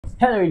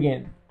Hello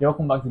again,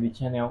 welcome back to the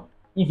channel.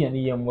 If you're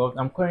new here,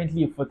 I'm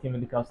currently a fourth year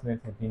medical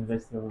student at the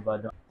University of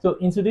Ibadan. So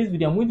in today's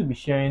video, I'm going to be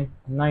sharing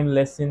 9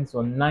 lessons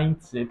or 9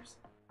 tips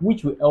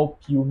which will help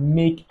you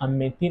make and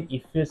maintain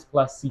a first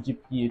class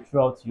CGPA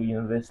throughout your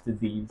university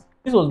days.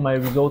 This was my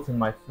result in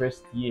my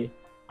first year,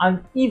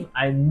 and if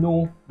I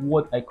know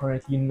what I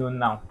currently know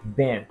now,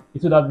 then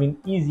it would have been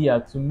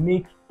easier to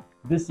make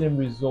the same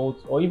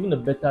result or even a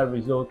better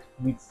result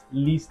with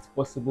least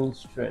possible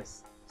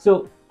stress.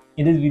 So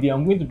in this video,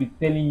 I'm going to be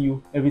telling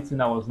you everything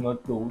I was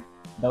not told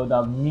that would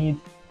have made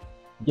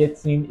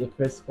getting a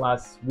first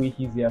class way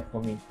easier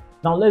for me.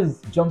 Now let's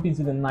jump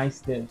into the 9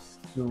 steps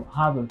to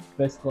have a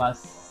first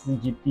class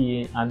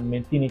CGPA and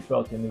maintain it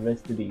throughout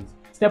university days.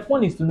 Step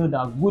 1 is to know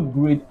that good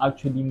grade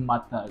actually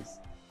matters.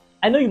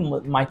 I know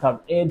you might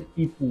have heard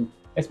people,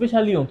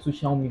 especially on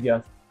social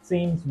media,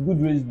 saying good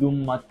grades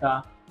don't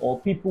matter, or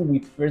people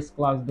with first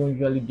class don't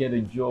usually get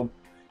a job,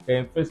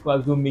 and first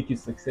class don't make you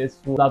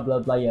successful, blah blah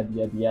blah, yada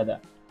yada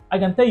yada. I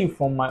can tell you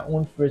from my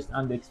own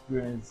first-hand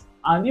experience,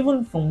 and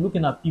even from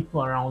looking at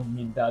people around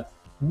me, that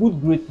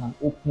good grade can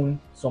open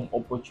some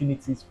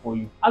opportunities for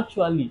you.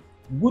 Actually,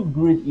 good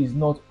grade is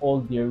not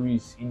all there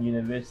is in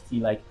university.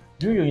 Like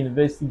during your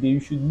university day, you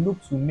should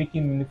look to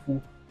making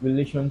meaningful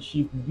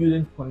relationship,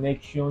 building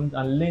connections,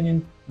 and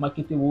learning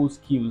marketable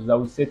skills that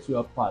will set you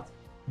apart.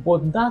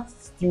 But that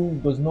still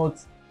does not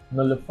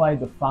nullify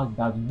the fact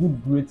that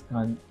good grades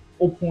can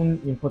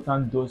open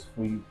important doors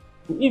for you.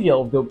 So if you're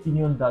of the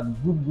opinion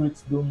that good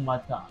grades don't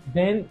matter,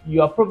 then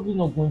you are probably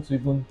not going to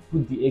even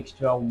put the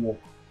extra work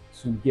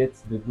to get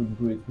the good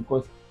grades,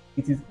 because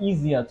it is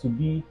easier to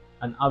be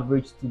an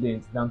average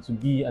student than to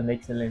be an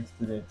excellent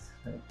student.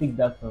 Take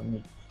that from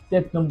me.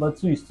 Step number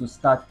 2 is to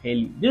start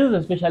early. This is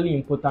especially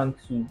important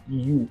to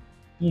you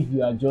if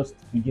you are just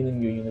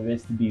beginning your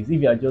university days, if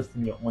you are just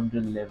in your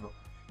 100 level.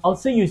 I'll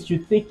say you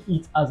should take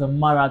it as a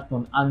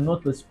marathon and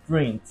not a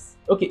sprint.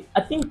 Okay,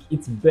 I think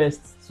it's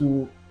best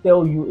to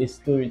tell you a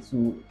story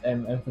to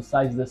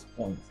emphasize this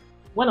point.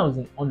 When I was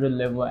in 100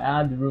 level, I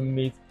had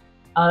roommates,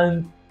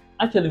 and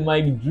actually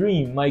my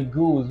dream, my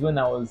goals when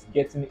I was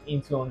getting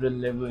into 100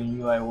 level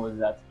in UI was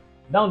that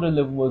 100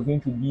 level was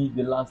going to be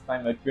the last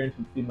time my parents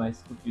would pay my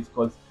school fees,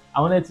 because I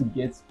wanted to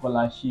get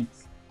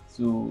scholarships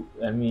to,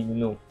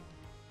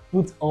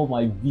 put all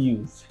my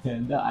bills.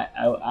 And I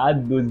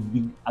had those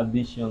big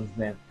ambitions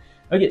then.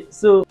 Okay,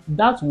 so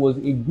that was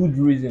a good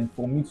reason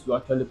for me to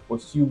actually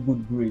pursue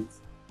good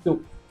grades.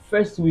 So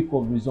first week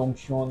of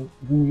resumption,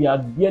 we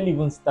had barely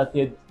even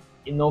started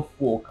enough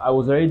work. I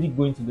was already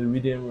going to the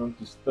reading room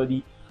to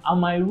study,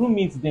 and my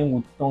roommates then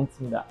would taunt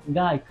me that,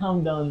 guy,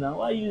 calm down now,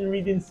 why are you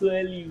reading so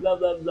early, blah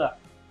blah blah.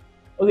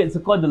 Okay, to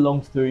cut the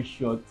long story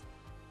short,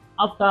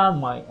 after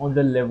my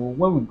 100 level,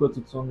 when we got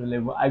to 200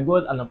 level, I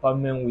got an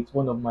apartment with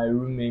one of my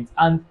roommates,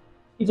 and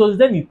it was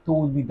then he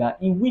told me that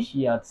he wished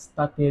he had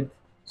started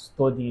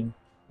studying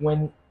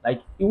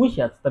he wished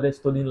he had started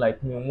studying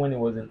like me when he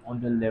was in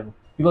 100 level,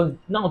 because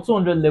now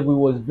 200 level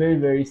was very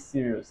very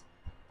serious.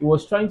 He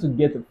was trying to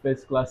get a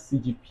first class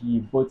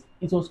CGPA, but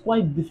it was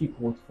quite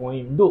difficult for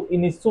him. Though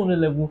in his 200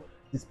 level,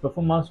 his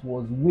performance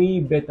was way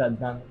better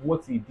than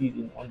what he did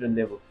in 100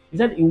 level. He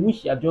said he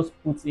wished he had just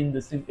put in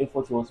the same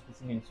effort he was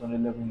putting in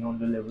 200 level in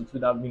 100 level. It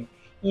would have been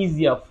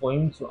easier for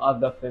him to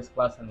have that first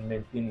class and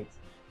maintain it.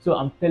 So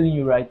I'm telling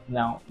you right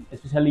now,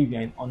 especially if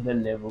you're in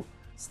 100 level,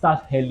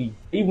 start early.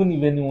 Even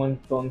if anyone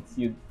taunts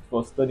you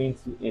for studying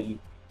too early,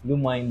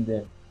 don't mind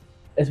them,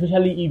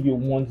 especially if you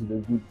want the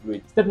good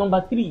grade. Step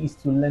number 3 is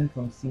to learn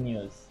from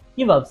seniors.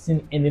 If I've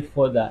seen any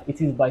further, it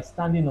is by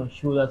standing on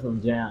shoulders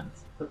of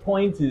giants. The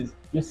point is,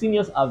 your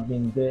seniors have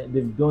been there,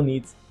 they've done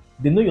it,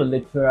 they know your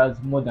lecturers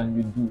more than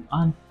you do,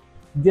 and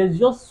there's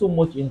just so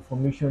much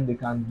information they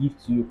can give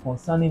to you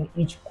concerning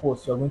each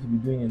course you're going to be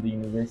doing in the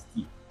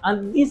university.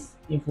 And this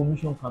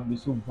information can be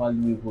so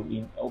valuable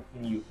in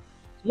helping you.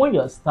 When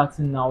you're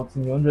starting out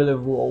in your 100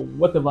 level or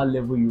whatever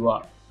level you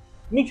are,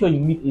 make sure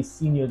you meet a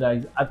senior that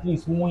is at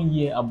least 1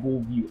 year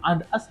above you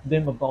and ask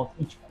them about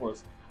each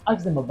course.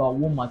 Ask them about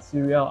what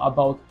material,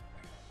 about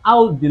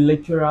how the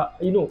lecturer,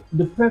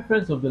 the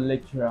preference of the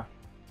lecturer.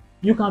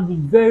 You can be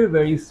very,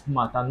 very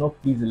smart and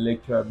not please the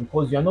lecturer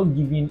because you're not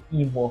giving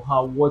him or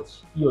her what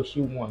he or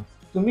she wants.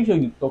 So make sure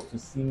you talk to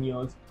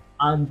seniors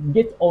and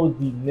get all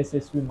the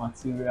necessary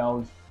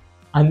materials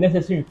and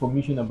necessary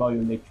information about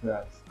your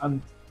lecturers,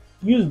 and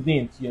use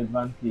them to your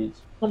advantage.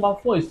 Number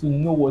 4 is to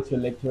know what your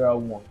lecturer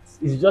wants.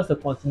 It's just a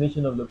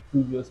continuation of the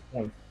previous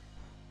point.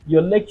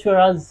 Your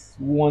lecturers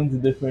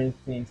want different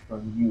things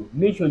from you.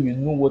 Make sure you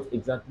know what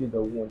exactly they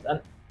want.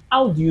 And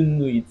how do you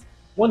know it?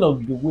 One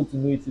of the ways to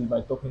know it is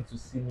by talking to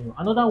senior.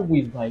 Another way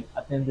is by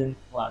attending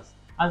class.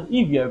 And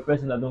if you're a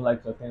person that don't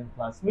like to attend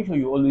class, make sure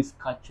you always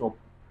catch up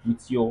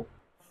with your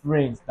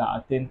friends that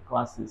attend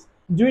classes.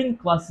 During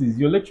classes,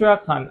 your lecturer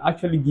can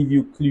actually give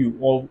you clue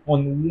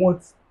on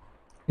what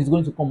is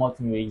going to come out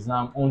in your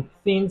exam, on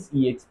things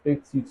he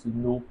expects you to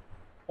know,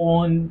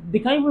 on they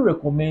can even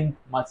recommend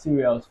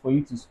materials for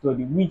you to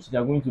study which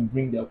they're going to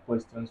bring their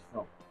questions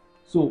from.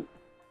 So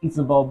It's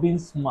about being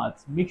smart.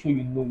 Make sure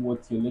you know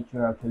what your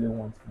lecturer actually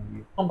wants from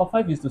you. Number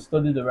five is to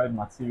study the right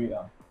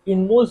material.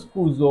 In most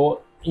schools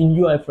or in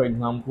UI, for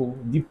example,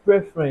 the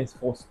preference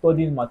for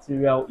studying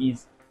material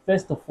is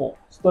first of all,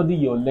 study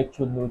your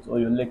lecture notes or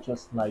your lecture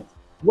slides.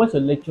 What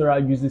your lecturer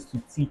uses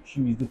to teach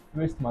you is the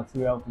first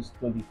material to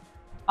study.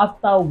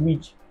 After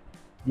which,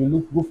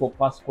 you go for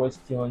past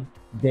question,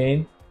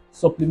 then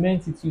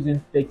supplement it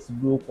using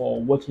textbook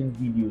or watching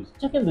videos.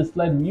 Checking the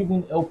slide will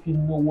even help you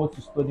know what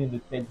to study in the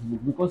textbook,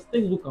 because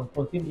textbook can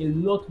contain a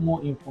lot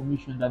more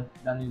information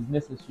than is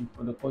necessary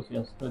for the course you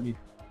are studying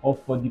or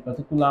for the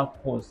particular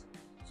course.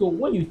 So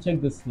when you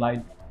check the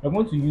slide, you're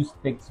going to use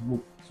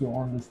textbook to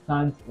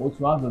understand or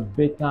to have a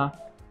better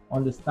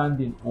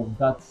understanding of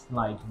that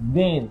slide.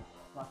 Then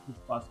practice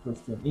past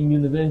question. In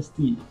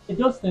university, they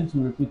just tend to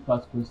repeat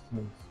past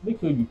questions. Make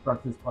sure you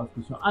practice past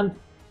question, and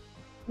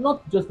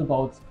not just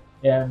about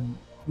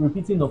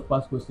repeating of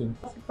past questions.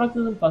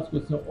 Practicing past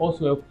questions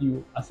also help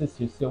you assess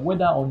yourself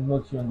whether or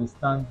not you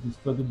understand the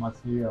study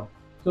material.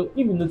 So if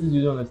you notice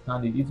you don't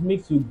understand it, it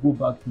makes you go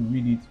back to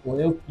read it or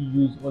help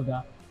you use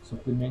other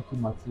supplementary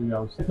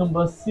materials.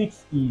 Number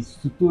six is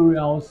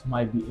tutorials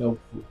might be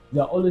helpful.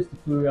 There are always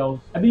tutorials.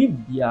 I believe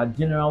they are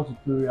general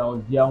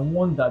tutorials. They are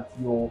one that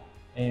your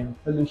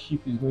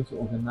fellowship is going to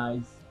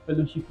organize.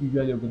 Fellowship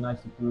usually organize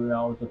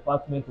tutorials.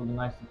 Department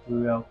organize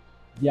tutorial.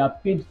 There are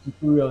paid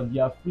tutorials.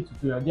 There are free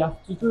tutorials. There are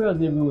tutorials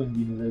everywhere in the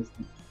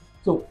university.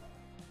 So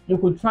you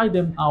could try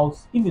them out.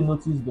 If you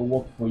notice they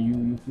work for you,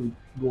 you could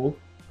go.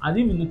 And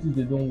if you notice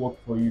they don't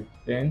work for you,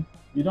 then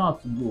you don't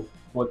have to go.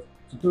 But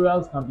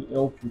tutorials can be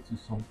helpful to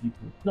some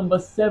people. Number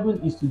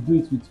seven is to do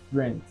it with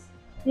friends.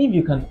 If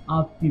you can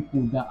have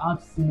people that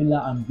have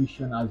similar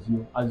ambition as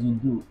you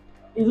do,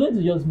 it's going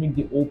to just make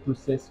the whole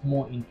process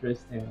more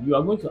interesting. You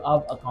are going to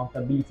have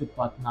accountability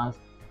partners,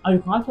 and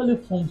you can actually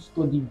form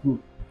study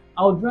group.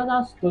 I would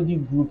rather study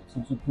group to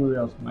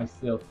tutorials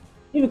myself.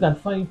 If you can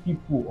find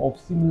people of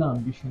similar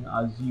ambition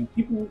as you,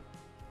 people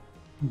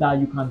that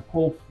you can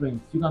call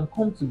friends, you can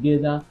come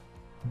together,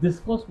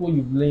 discuss what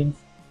you've learned,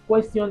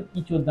 question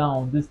each other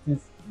on these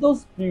things.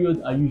 Those periods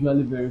are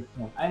usually very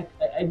fun.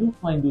 I do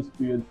find those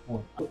periods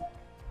fun.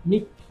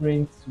 Make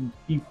friends with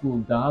people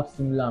that have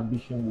similar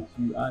ambition with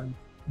you, and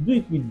do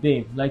it with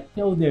them. Like,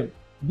 tell them,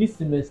 this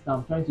semester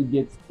I'm trying to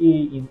get A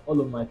in all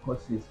of my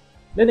courses.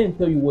 Let them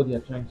tell you what they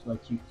are trying to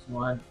achieve too,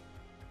 and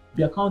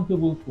be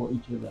accountable for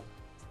each other.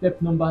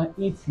 Step number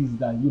eight is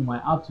that you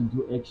might have to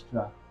do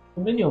extra.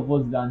 For many of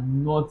us that are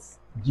not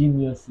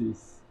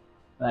geniuses,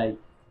 like,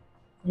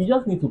 you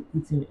just need to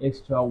put in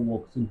extra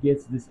work to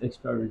get this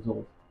extra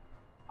result.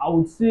 I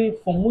would say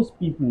for most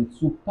people,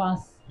 to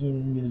pass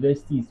in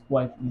university is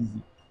quite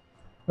easy.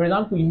 For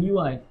example, in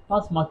UI,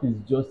 pass mark is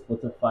just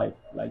 45.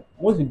 Like,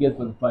 once you get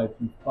 45,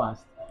 you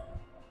passed.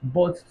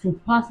 But to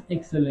pass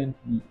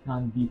excellently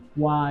can be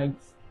quite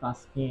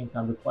tasking,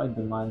 can be quite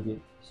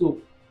demanding. So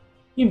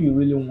if you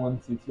really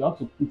want it, you have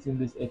to put in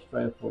this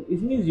extra effort.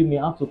 It means you may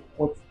have to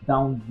cut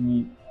down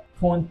the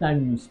fun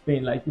time you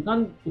spend. Like, you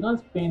can't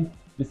spend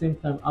the same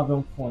time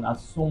having fun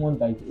as someone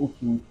that is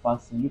okay with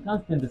passing. You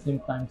can't spend the same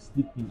time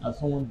sleeping as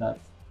someone that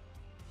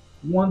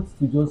wants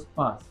to just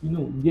pass.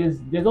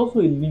 There's also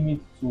a limit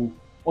to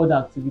other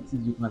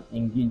activities you can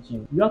engage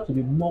in. You have to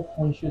be more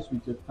conscious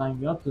with your time.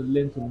 You have to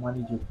learn to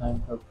manage your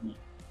time properly.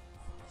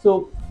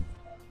 So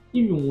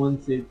if you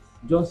want it,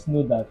 just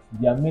know that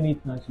there are many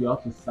times you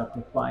have to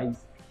sacrifice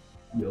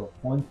your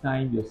fun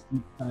time, your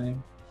sleep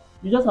time.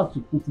 You just have to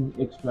put in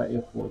extra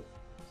effort.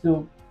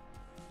 So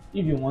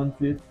if you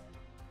want it,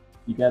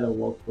 you gotta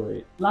work for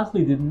it.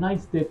 Lastly, the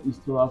ninth step is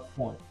to have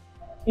fun.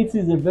 It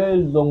is a very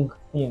long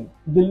thing.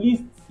 The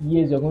least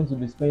years you're going to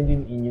be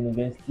spending in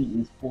university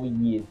is 4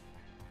 years.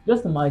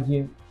 Just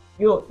imagine,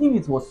 if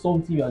it was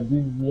something you are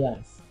doing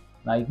once,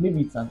 like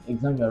maybe it's an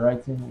exam you're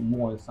writing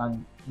once,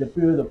 and the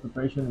period of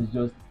preparation is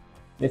just,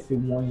 let's say,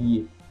 1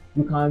 year.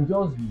 You can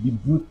just be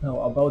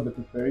brutal about the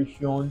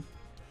preparation.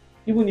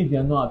 Even if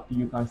you're not happy,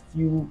 you can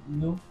still,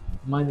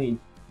 manage.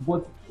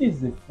 But this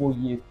is a 4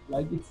 year,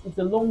 like, it's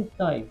a long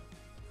time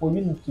for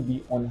you not to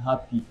be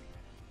unhappy.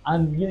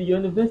 And your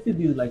university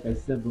deal, like I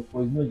said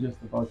before, is not just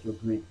about your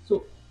grade.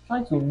 So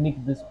try to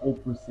make this whole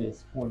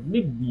process fun.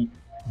 Make the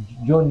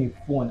journey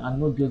fun and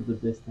not just the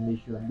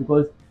destination.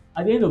 Because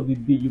at the end of the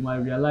day, you might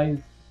realize,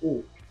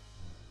 oh,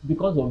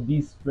 because of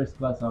this first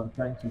class I'm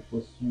trying to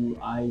pursue,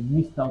 I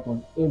missed out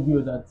on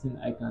every other thing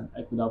I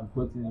could have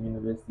gotten in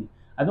university.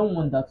 I don't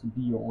want that to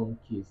be your own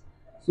case.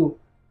 So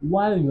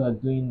while you are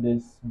doing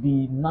this,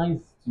 be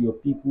nice to your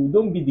people.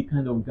 Don't be the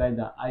kind of guy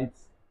that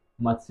hides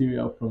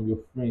material from your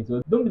friends,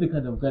 or don't be the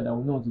kind of guy that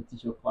will not want to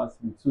teach your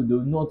classmates, so they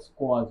will not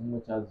score as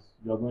much as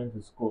you are going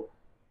to score.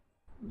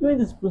 During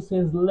this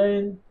process,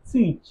 learn,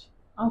 teach,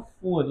 have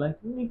fun,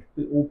 like, make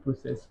the whole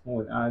process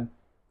fun. And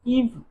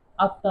if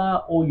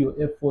after all your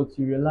efforts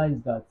you realize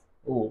that,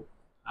 oh,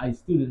 I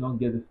still did not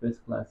get the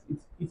first class,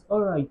 it's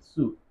all right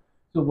too.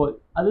 So, but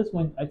at this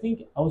point, I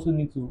think I also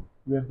need to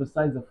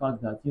reemphasize the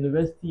fact that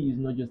university is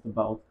not just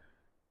about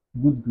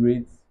good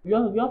grades. You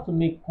have to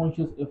make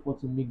conscious effort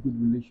to make good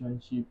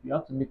relationship. You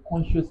have to make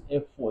conscious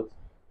effort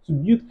to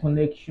build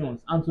connections,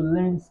 and to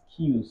learn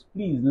skills.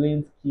 Please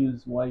learn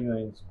skills while you're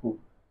in school,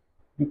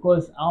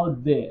 because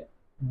out there,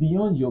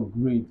 beyond your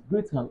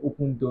grades can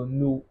open door.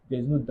 No,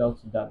 there's no doubt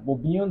to that. But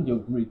beyond your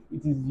grades,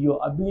 it is your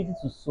ability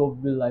to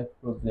solve real life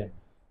problem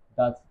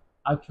that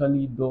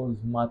actually does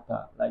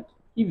matter. Like,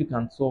 if you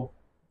can solve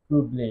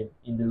problem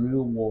in the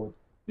real world,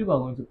 people are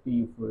going to pay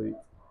you for it.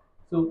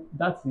 So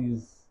that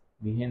is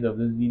the end of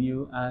this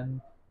video,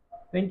 and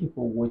thank you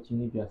for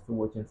watching if you are still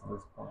watching to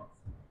this point.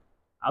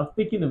 I've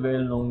taken a very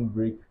long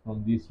break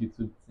from this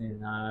YouTube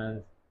thing,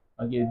 and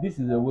again, this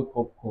is a wake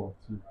up call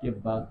to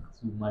get back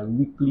to my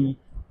weekly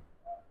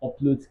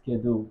upload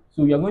schedule.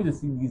 So we are going to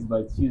see this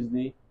by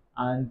Tuesday,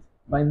 and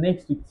by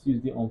next week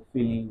Tuesday on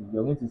failing,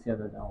 you're going to see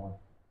another one.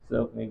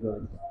 So may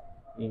God,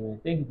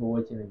 amen. Thank you for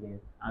watching again,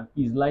 and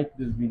please like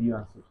this video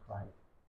and subscribe.